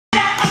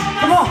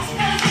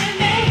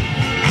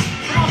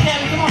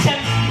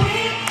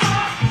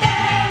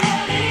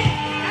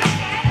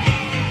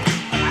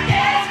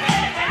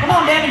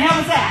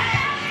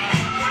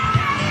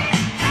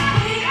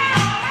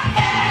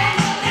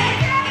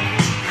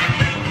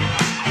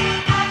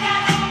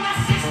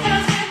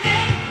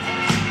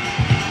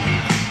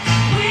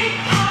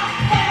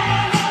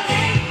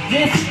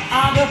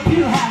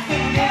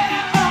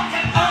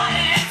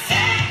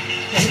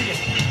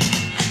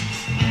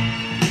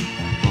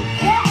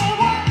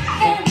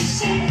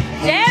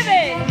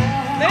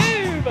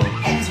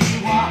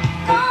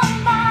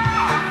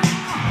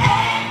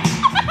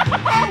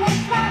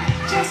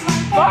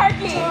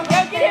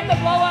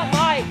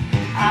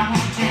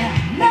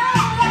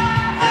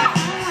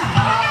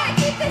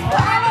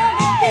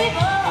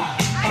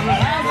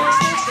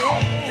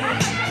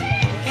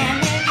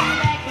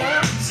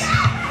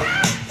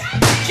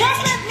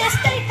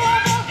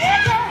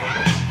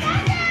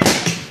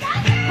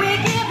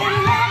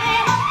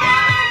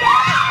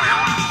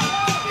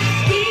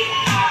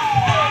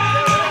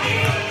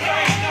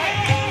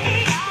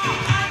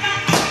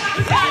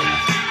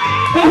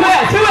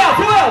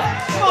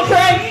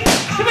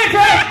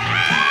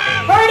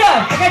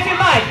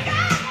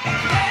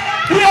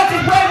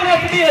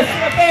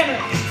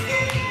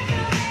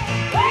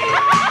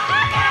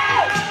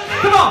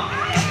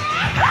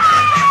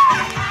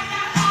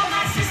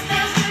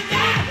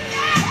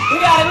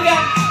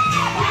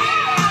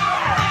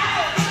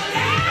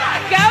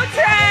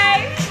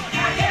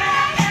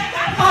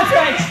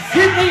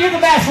You're the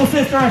bashful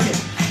sister, aren't you?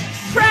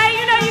 Trey,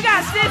 you know you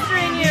got sister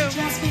in you.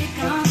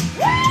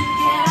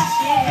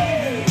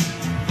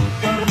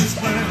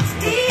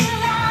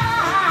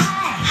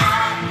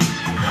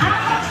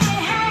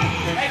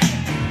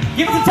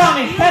 Give it to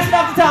Tommy. Pass it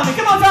off to Tommy.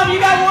 Come on, Tommy. You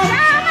got one.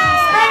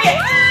 Bring it.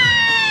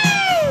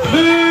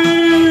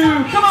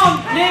 Boo. Come on,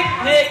 Nick.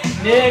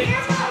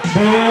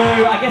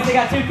 Boo. I guess they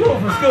got too cool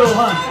for school,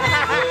 huh?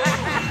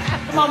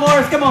 Come on,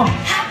 Morris. Come on.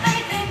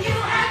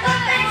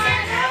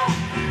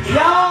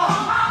 Y'all.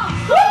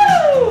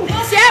 Woo.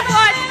 Chef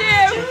wants to.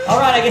 All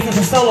right, I guess it's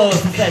a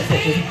soloist instead,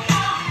 sisters.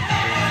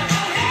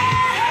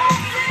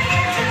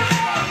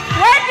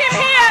 Work him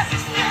hips.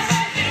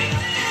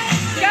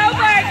 Go,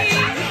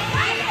 Bergie.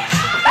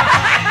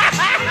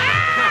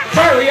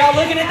 Sorry, were y'all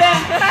looking at that?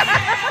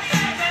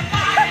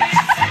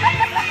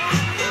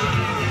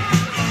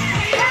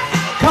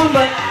 Come,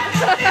 but.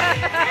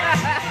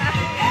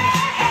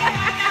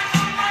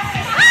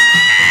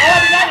 Oh,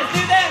 did I just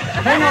do that?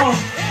 Hang on.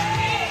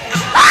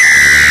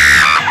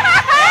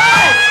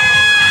 Hey!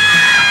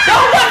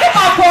 Don't look at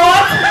my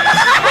quads!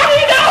 What are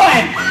you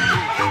doing?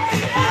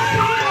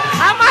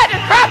 I might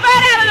just crop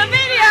that out of the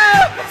video.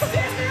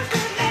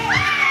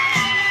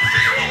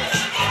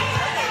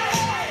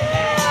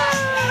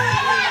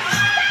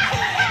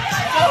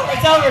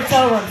 It's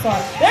over, I'm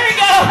sorry. There you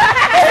go!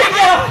 There we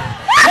go!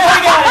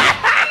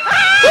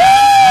 Woo!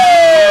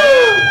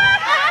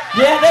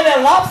 Yeah,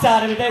 they're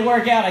lopsided, but they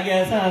work out, I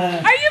guess. Are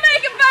you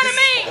making fun of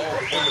me?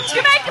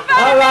 You making fun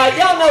of me? Alright,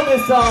 y'all know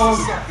this song.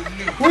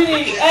 We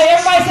need, hey,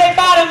 everybody say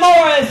bye to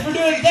Morris. We're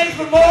doing things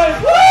for Morris.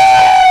 Woo!